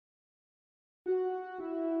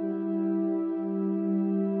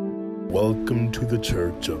Welcome to the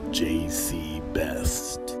Church of J.C.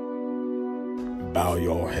 Best. Bow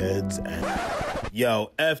your heads and...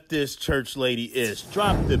 Yo, F this church lady is.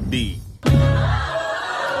 Drop the beat. I'm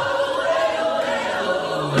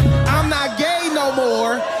not gay no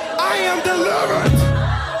more. I am delivered.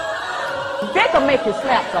 That can make you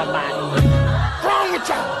slap somebody. What's wrong with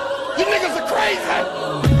y'all? You niggas are crazy.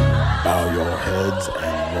 Bow your heads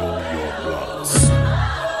and roll your blunts.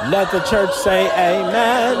 Let the church say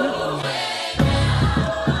amen.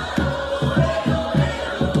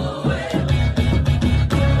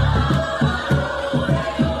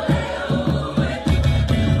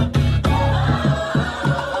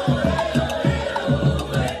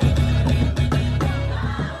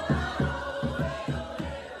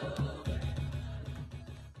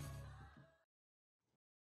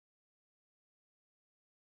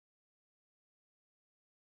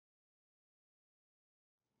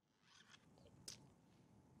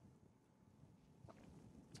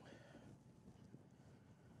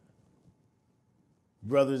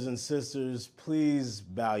 Brothers and sisters, please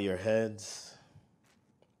bow your heads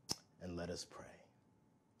and let us pray.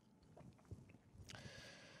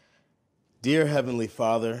 Dear Heavenly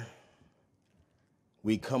Father,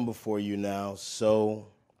 we come before you now so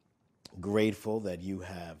grateful that you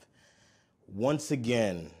have once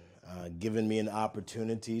again given me an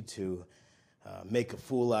opportunity to make a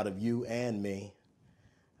fool out of you and me.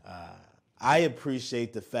 I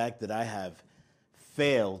appreciate the fact that I have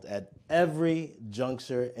failed at every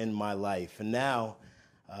juncture in my life. And now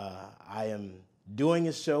I am doing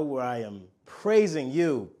a show where I am praising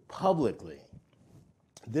you publicly.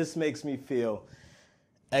 This makes me feel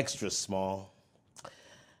extra small.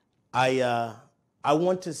 I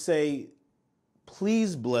want to say,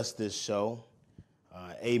 please bless this show,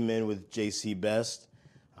 Amen with J.C. Best.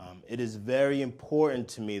 It is very important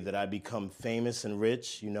to me that I become famous and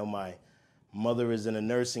rich. You know, my mother is in a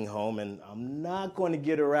nursing home, and I'm not going to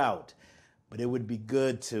get her out, but it would be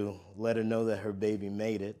good to let her know that her baby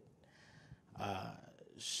made it.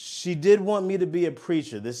 She did want me to be a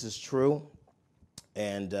preacher. This is true,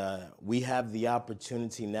 and we have the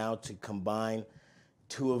opportunity now to combine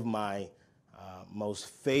two of my most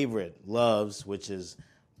favorite loves, which is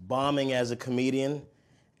bombing as a comedian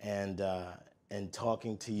and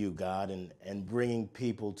talking to you, God, and bringing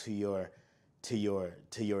people to your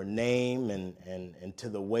name and to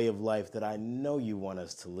the way of life that I know you want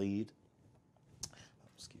us to lead.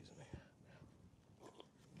 Excuse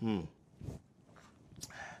me.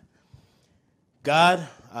 God,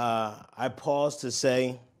 I pause to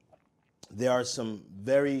say there are some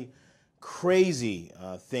very crazy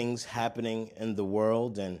things happening in the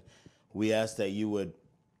world, and we ask that you would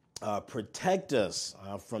protect us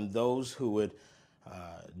from those who would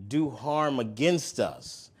do harm against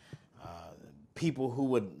us. People who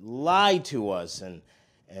would lie to us and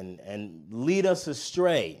lead us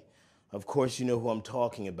astray. Of course, you know who I'm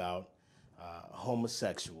talking about,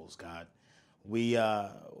 homosexuals, God. We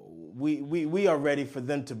are ready for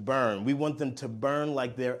them to burn. We want them to burn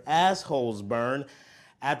like their assholes burn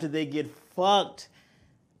after they get fucked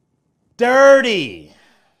dirty.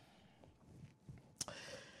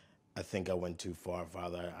 I think I went too far,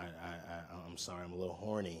 Father. I'm sorry, I'm a little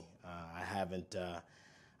horny. I haven't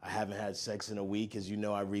had sex in a week. As you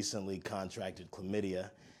know, I recently contracted chlamydia.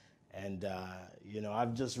 And,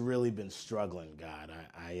 I've just really been struggling, God.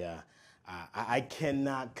 I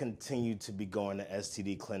cannot continue to be going to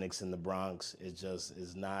STD clinics in the Bronx. It just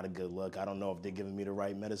is not a good look. I don't know if they're giving me the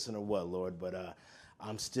right medicine or what, Lord, but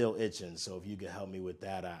I'm still itching. So if you could help me with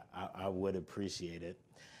that, I would appreciate it.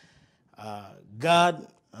 God,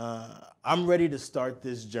 I'm ready to start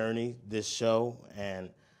this journey, this show, and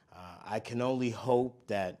I can only hope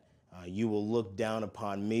that you will look down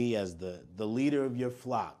upon me as the leader of your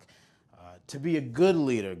flock, to be a good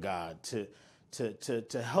leader, God, to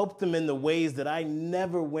help them in the ways that I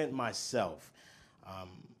never went myself.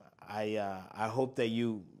 I hope that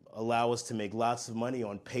you allow us to make lots of money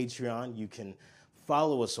on Patreon. You can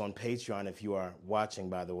follow us on Patreon if you are watching,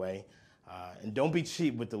 by the way. And don't be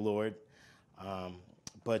cheap with the Lord.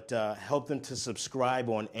 But help them to subscribe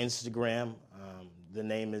on Instagram. The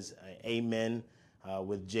name is Amen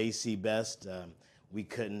with JC Best. We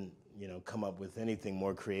couldn't, come up with anything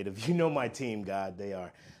more creative. You know my team, God, they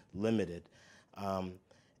are limited.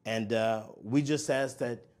 And we just ask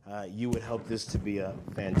that you would help this to be a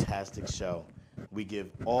fantastic show. We give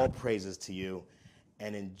all praises to you.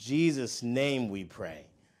 And in Jesus' name we pray.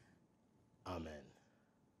 Amen.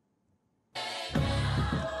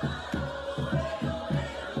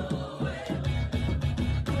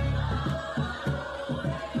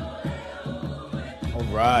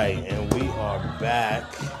 All right, and we are back.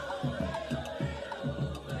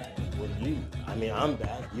 I mean, I'm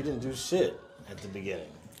back. You didn't do shit at the beginning.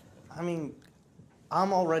 I mean,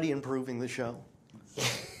 I'm already improving the show.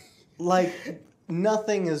 Like,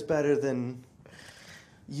 nothing is better than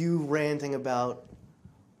you ranting about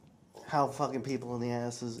how fucking people in the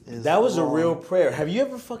ass is That was wrong. a real prayer. Have you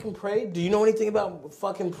ever fucking prayed? Do you know anything about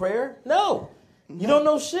fucking prayer? No. You don't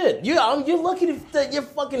know shit. You're lucky that you're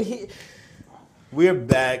fucking here. We're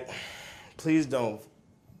back. Please don't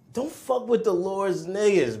fuck with the Lord's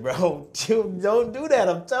niggas, bro. Don't do that.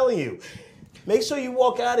 I'm telling you. Make sure you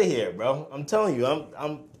walk out of here, bro. I'm telling you.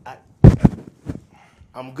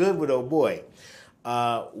 I'm good with old boy.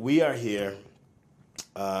 We are here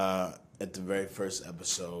at the very first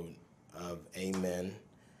episode of Amen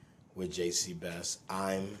with JC Best.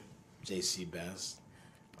 I'm JC Best,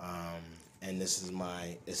 and this is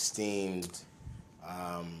my esteemed,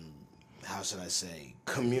 how should I say,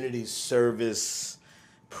 community service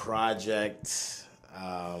project.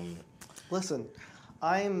 Listen,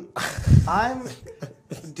 I'm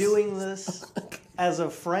doing this as a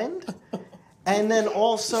friend, and then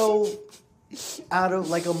also out of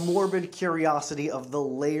like a morbid curiosity of the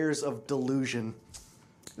layers of delusion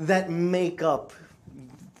that make up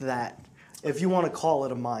that. If you want to call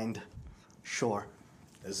it a mind, sure.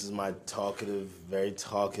 This is my talkative, very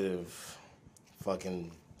talkative, fucking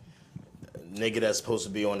nigga that's supposed to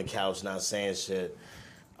be on the couch not saying shit.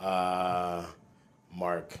 Mark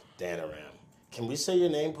Danaram. Can we say your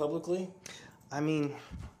name publicly? I mean,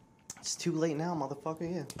 it's too late now,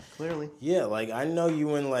 motherfucker. Yeah, clearly. Yeah, like I know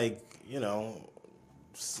you in like, you know,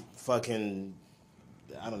 fucking,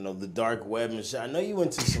 I don't know, the dark web and shit. I know you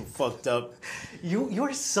went to some fucked up.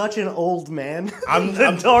 You're such an old man. I'm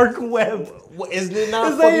dark web. Isn't it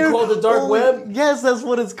not Is that fucking your called the dark only- web? Yes, that's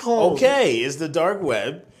what it's called. Okay, it's the dark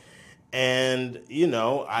web. And, you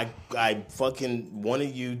know, I fucking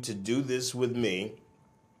wanted you to do this with me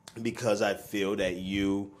because I feel that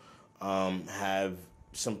you have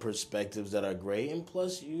some perspectives that are great. And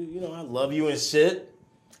plus, you know, I love you and shit.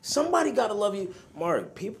 Somebody got to love you.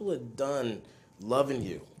 Mark, people are done loving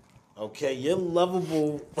you. Okay? You're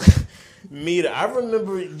lovable meter. I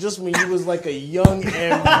remember just when you was like a young,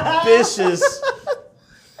 ambitious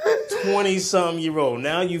 20-something-year-old.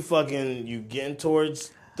 Now you getting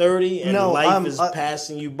towards 30 and life is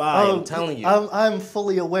passing you by. I'm telling you. I'm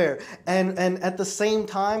fully aware. And at the same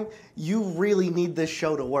time, you really need this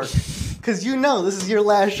show to work. Because you know this is your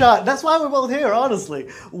last shot. That's why we're both here, honestly.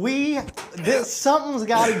 Something's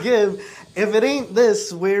got to give. If it ain't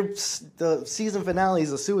this, the season finale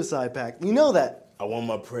is a suicide pact. You know that. I want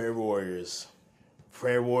my prayer warriors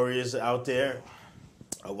out there.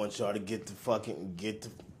 I want y'all to get to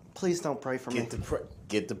Please don't pray for me.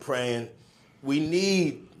 get to praying. We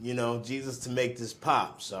need, you know, Jesus to make this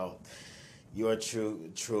pop. So you're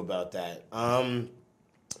true about that.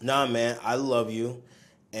 Nah, man, I love you,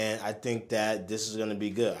 and I think that this is gonna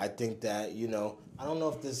be good. I think that, you know, I don't know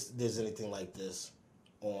if there's anything like this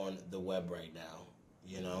on the web right now.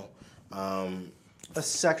 You know, A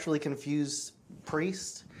sexually confused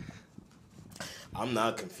priest. I'm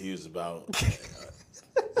not confused about.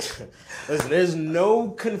 Listen, there's no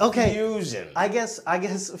confusion. I guess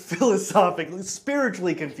philosophically,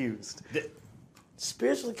 spiritually confused.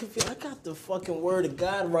 Spiritually confused. I got the fucking word of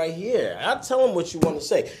God right here. I'll tell him what you want to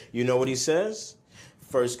say. You know what he says?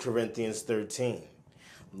 1 Corinthians 13.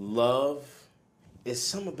 Love is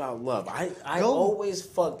something about love. I always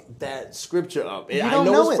fuck that scripture up. You I don't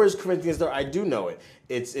know know it's it. 1 Corinthians 13. I do know it.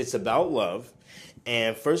 It's about love.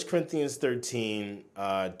 And 1 Corinthians 13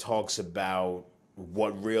 talks about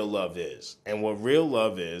what real love is. And what real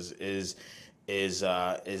love is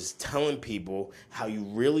telling people how you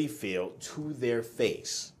really feel to their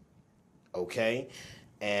face. Okay?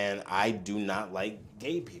 And I do not like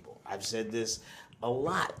gay people. I've said this a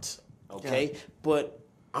lot. Okay? Yeah. But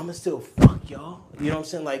I'ma still fuck y'all. You know what I'm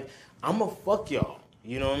saying? Like, I'ma fuck y'all.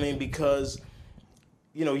 You know what I mean? Because,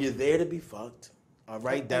 you know, you're there to be fucked. All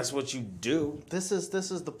right? That's what you do. This is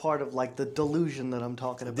the part of like the delusion that I'm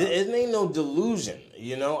talking about. It ain't no delusion.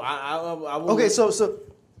 You know? I will. Okay, so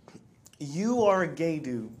you are a gay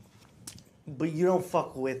dude, but you don't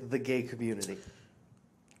fuck with the gay community.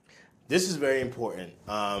 This is very important.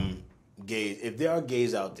 Gays, if there are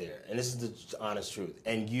gays out there, and this is the honest truth,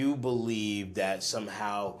 and you believe that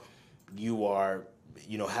somehow you are,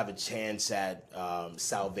 you know, have a chance at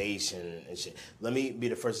salvation and shit, let me be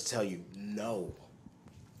the first to tell you, no.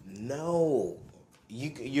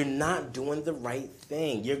 You're not doing the right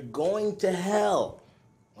thing. You're going to hell,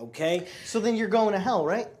 okay? So then you're going to hell,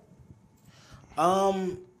 right?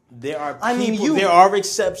 There are people, I mean, there are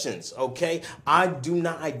exceptions, okay? I do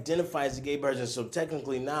not identify as a gay person, so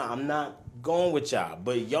technically, I'm not going with y'all,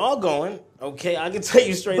 but y'all going, okay, I can tell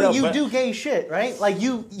you straight But up. you do gay shit, right? Like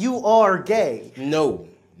you are gay. No.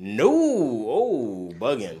 Oh,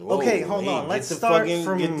 bugging. Whoa, Okay, hold on. get Let's the start fucking,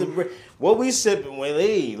 from- Get the, what we sipping? Well,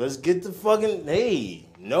 hey, let's get the fucking, hey.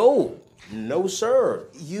 No, sir.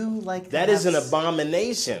 You like That is an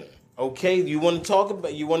abomination. Okay, you want to talk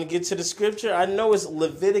about? You want to get to the scripture? I know it's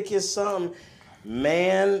Leviticus something.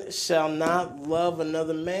 Man shall not love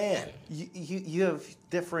another man. You have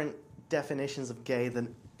different definitions of gay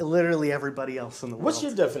than literally everybody else in the world. What's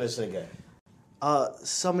your definition of gay?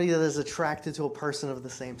 Somebody that is attracted to a person of the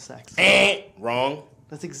same sex. Wrong.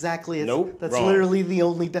 That's exactly it. Nope, That's wrong. literally the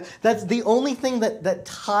only. That's the only thing that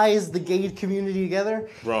ties the gay community together.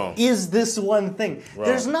 Wrong. Is this one thing? Wrong.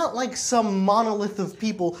 There's not like some monolith of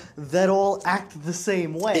people that all act the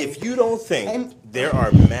same way. If you don't think And- there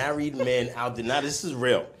are married men out there, now this is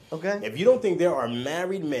real. Okay. If you don't think there are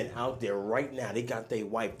married men out there right now, they got their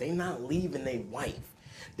wife, they not leaving their wife.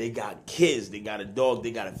 They got kids, they got a dog,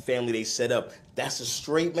 they got a family they set up. That's a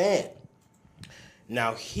straight man.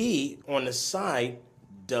 Now he, on the side,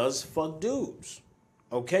 does fuck dudes.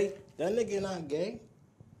 Okay? That nigga not gay.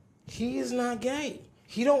 He is not gay.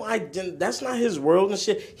 He don't that's not his world and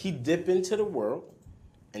shit. He dip into the world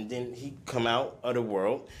and then he come out of the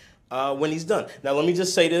world when he's done. Now let me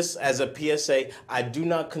just say this as a PSA. I do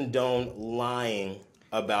not condone lying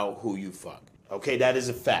about who you fuck. Okay? That is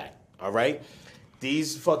a fact. All right?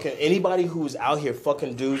 These fucking anybody who's out here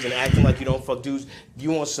fucking dudes and acting like you don't fuck dudes,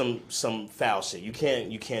 you want some foul shit. You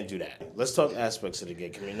can't do that. Let's talk aspects of the gay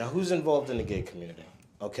community. Now, who's involved in the gay community?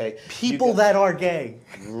 Okay, people that are gay.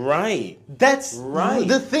 Right. That's Right.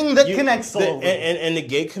 the thing that connects all of them. And the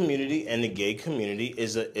gay community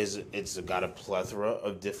it's got a plethora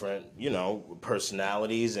of different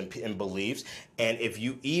personalities and beliefs. And if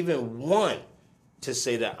you even want to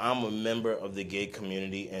say that I'm a member of the gay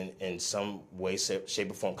community in some way,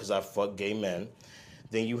 shape, or form, because I fuck gay men,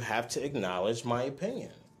 then you have to acknowledge my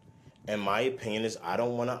opinion. And my opinion is I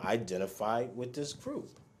don't want to identify with this group.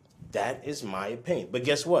 That is my opinion. But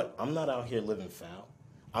guess what? I'm not out here living foul.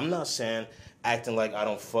 I'm not acting like I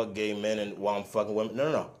don't fuck gay men and while I'm fucking women.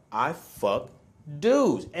 No. I fuck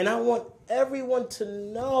dudes. And I want everyone to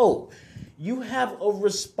know you have a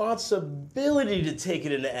responsibility to take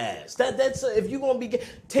it in the ass. That's if you're gonna be gay,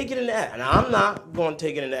 take it in the ass. And I'm not gonna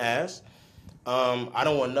take it in the ass. I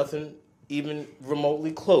don't want nothing even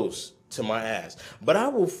remotely close to my ass. But I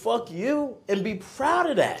will fuck you and be proud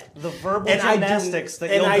of that. The verbal gymnastics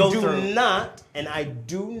that you'll go through. And I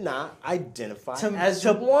do not identify to as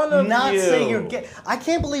one of not you. Say you're gay. I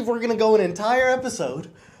can't believe we're gonna go an entire episode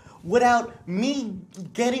without me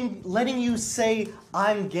letting you say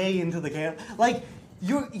I'm gay into the camp. Like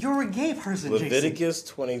you're a gay person, Jason. Leviticus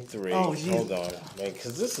 23. Oh, geez. Hold on, man,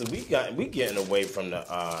 because this is we getting away from the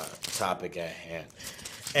topic at hand.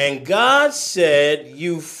 And God said,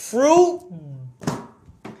 "You fruit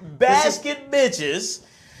basket bitches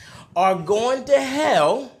are going to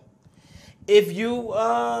hell if you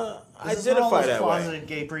identify that way." Closeted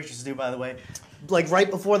gay preachers do, by the way. Like right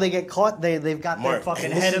before they get caught, they've got Mark, their fucking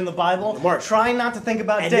and this head is- in the Bible, Mark. trying not to think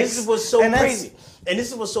about And dicks. this is what's so And that's- crazy. And this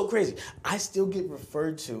is what's so crazy. I still get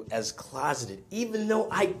referred to as closeted, even though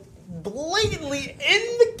I blatantly in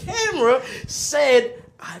the camera said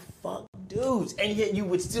I fuck dudes, and yet you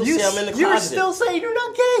would still say I'm in the closet. You're still saying you're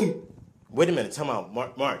not gay. Wait a minute, time out,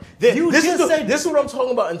 Mark. You This just said- this is what I'm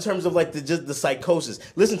talking about in terms of like the psychosis.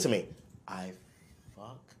 Listen to me. I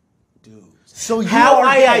fuck dudes. So you How are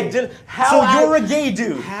I gay. ident- how so I- you're a gay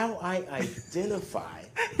dude. How I identify.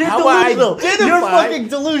 You're how I delusional. identify. You're fucking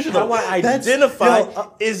delusional. How I That's- identify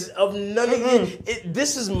yo, is of none of it.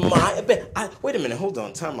 This is my. Wait a minute. Hold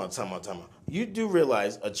on. Time out. You do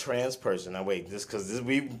realize a trans person. Now wait.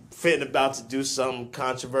 We fitting about to do something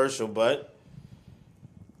controversial, but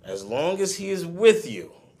as long as he is with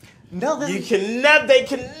you, No, this they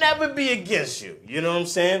can never be against you. You know what I'm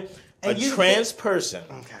saying? And a you trans person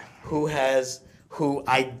Okay. who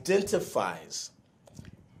identifies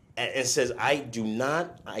and says, I do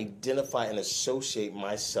not identify and associate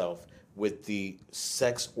myself with the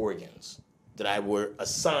sex organs that I were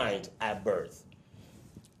assigned at birth.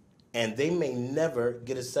 And they may never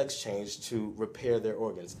get a sex change to repair their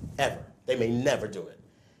organs, ever. They may never do it.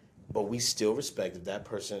 But we still respect that that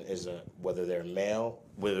person is whether they're male,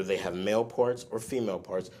 whether they have male parts or female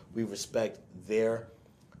parts, we respect their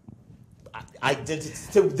identity,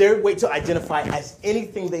 to their way to identify as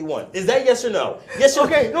anything they want. Is that yes or no? Yes or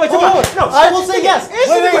Okay. no? Wait, hold on. no. I will say yes.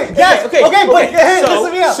 Answer Wait, the wait, question. yes. Okay, but hey, so,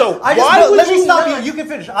 listen me out. So I just, why would let me you stop not? you. You can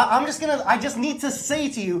finish. I just need to say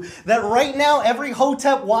to you that right now, every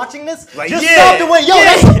hotep watching this, Like, just yeah, stop and wait. Yo,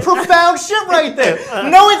 yeah. that's profound shit right there.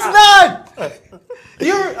 No, it's not.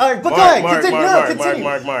 You're all right, but go ahead. Continue.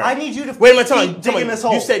 Mark. I need you to Wait a minute, keep tell digging me. this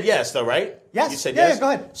hole. You said yes, though, right? Yes. You said Yeah, yes. go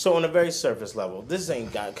ahead. So on a very surface level, this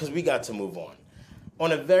ain't got because we got to move on.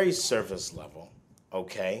 On a very surface level,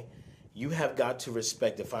 okay, you have got to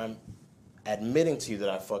respect if I'm admitting to you that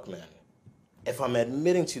I fuck men. If I'm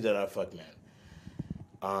admitting to you that I fuck men,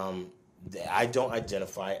 I don't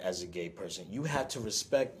identify as a gay person. You have to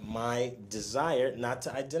respect my desire not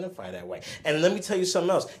to identify that way. And let me tell you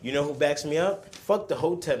something else. You know who backs me up? Fuck the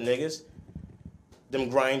hotep niggas. Them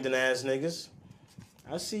grinding ass niggas.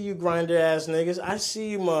 I see you grinder ass niggas. I see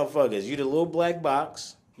you motherfuckers. You the little black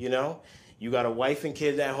box, you know? You got a wife and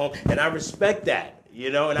kids at home, and I respect that,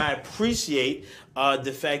 you know? And I appreciate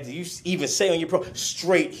the fact that you even say on your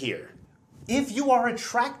straight here. If you are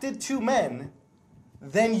attracted to men,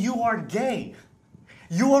 then you are gay.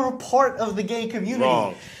 You are a part of the gay community.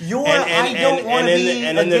 Wrong. I don't want to be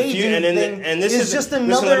a gay dude thing is just another...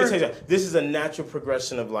 Listen, let me tell you something. This is a natural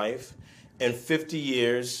progression of life. In 50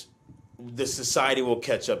 years, the society will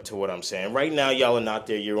catch up to what I'm saying. Right now, y'all are not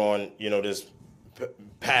there. You're on, this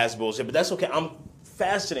past bullshit, but that's okay. I'm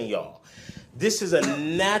faster than y'all. This is a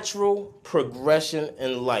natural progression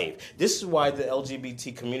in life. This is why the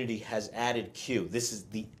LGBT community has added Q. This is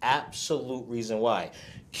the absolute reason why.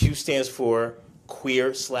 Q stands for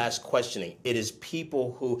queer/questioning. It is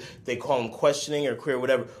people who they call them questioning or queer,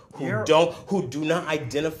 whatever, who do not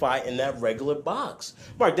identify in that regular box.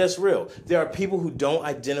 Mark, that's real. There are people who don't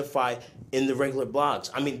identify in the regular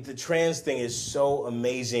box. I mean, the trans thing is so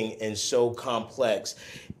amazing and so complex.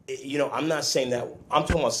 I'm not saying that. I'm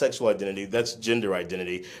talking about sexual identity. That's gender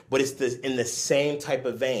identity. But it's in the same type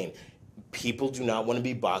of vein. People do not want to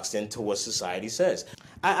be boxed into what society says.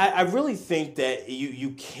 I really think that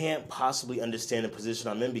you can't possibly understand the position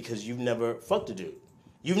I'm in because you've never fucked a dude.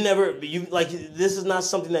 This is not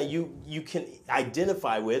something that you can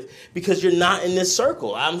identify with because you're not in this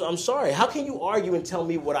circle. I'm sorry. How can you argue and tell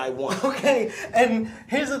me what I want? Okay, and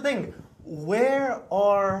here's the thing. Where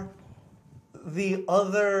are the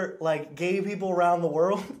other gay people around the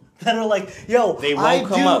world that are like, yo, they won't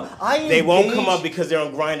come up. They won't come up because they're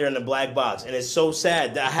on Grindr in the black box. And it's so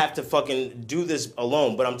sad that I have to fucking do this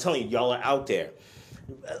alone. But I'm telling you, y'all are out there.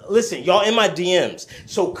 Listen, y'all in my DMs.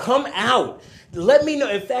 So come out. Let me know.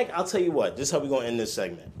 In fact, I'll tell you what. This is how we're going to end this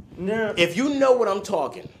segment. No. If you know what I'm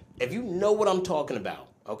talking about,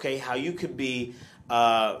 okay, how you could be,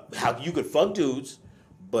 how you could fuck dudes,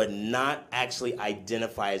 but not actually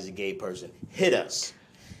identify as a gay person, hit us.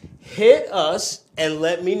 Hit us and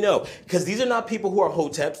let me know. Because these are not people who are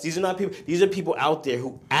hoteps. These are people out there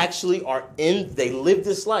who actually they live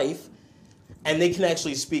this life and they can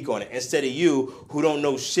actually speak on it. Instead of you who don't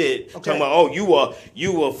know shit, talking about, oh,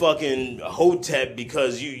 you a fucking hotep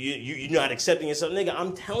because you're not accepting yourself. Nigga,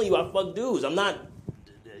 I'm telling you, I fuck dudes. I'm not,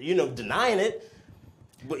 denying it.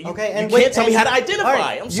 But you can't tell me how to identify.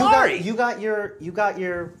 Right, I'm sorry. You got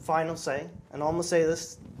your final say, and I'm gonna say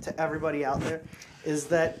this to everybody out there, is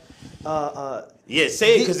that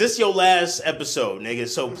say it because this is your last episode, nigga.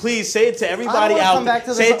 So please say it to everybody out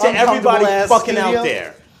there. Say it to everybody fucking studio. out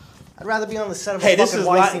there. I'd rather be on the set of hey, a fucking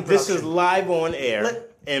Weinstein production. This is live on air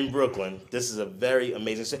in Brooklyn. This is a very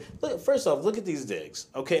amazing set. Look, first off, look at these digs.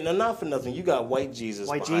 Okay, now not for nothing, you got white Jesus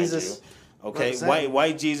behind you. Okay,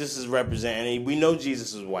 white Jesus is representing. We know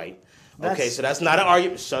Jesus is white. Okay, so that's not an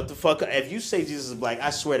argument. Shut the fuck up. If you say Jesus is black, I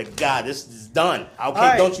swear to God, this is done. Okay,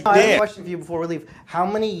 right, don't you dare. I have a question for you before we leave. How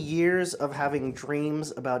many years of having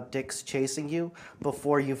dreams about dicks chasing you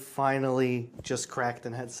before you finally just cracked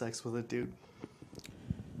and had sex with a dude?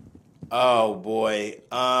 Oh boy.